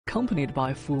Accompanied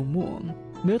by full moon,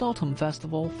 Mid-Autumn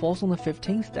Festival falls on the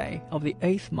 15th day of the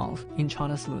 8th month in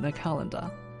China's lunar calendar.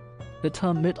 The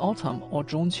term Mid-Autumn or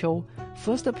Zhongqiu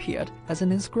first appeared as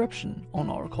an inscription on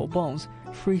oracle bones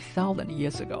 3,000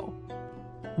 years ago.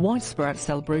 Widespread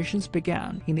celebrations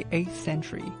began in the 8th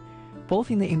century, both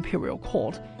in the imperial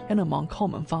court and among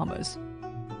common farmers.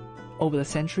 Over the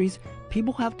centuries,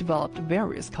 people have developed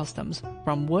various customs,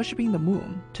 from worshipping the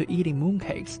moon to eating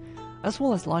mooncakes, as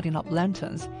well as lighting up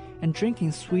lanterns and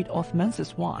drinking sweet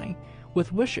osmanthus wine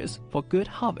with wishes for good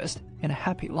harvest and a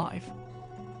happy life.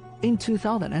 In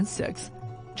 2006,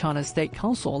 China's State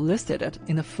Council listed it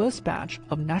in the first batch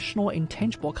of National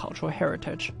Intangible Cultural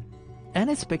Heritage, and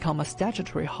it's become a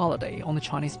statutory holiday on the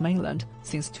Chinese mainland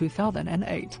since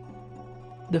 2008.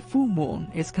 The full moon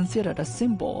is considered a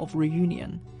symbol of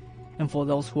reunion, and for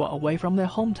those who are away from their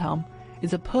hometown,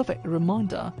 it's a perfect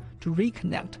reminder to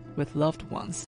reconnect with loved ones.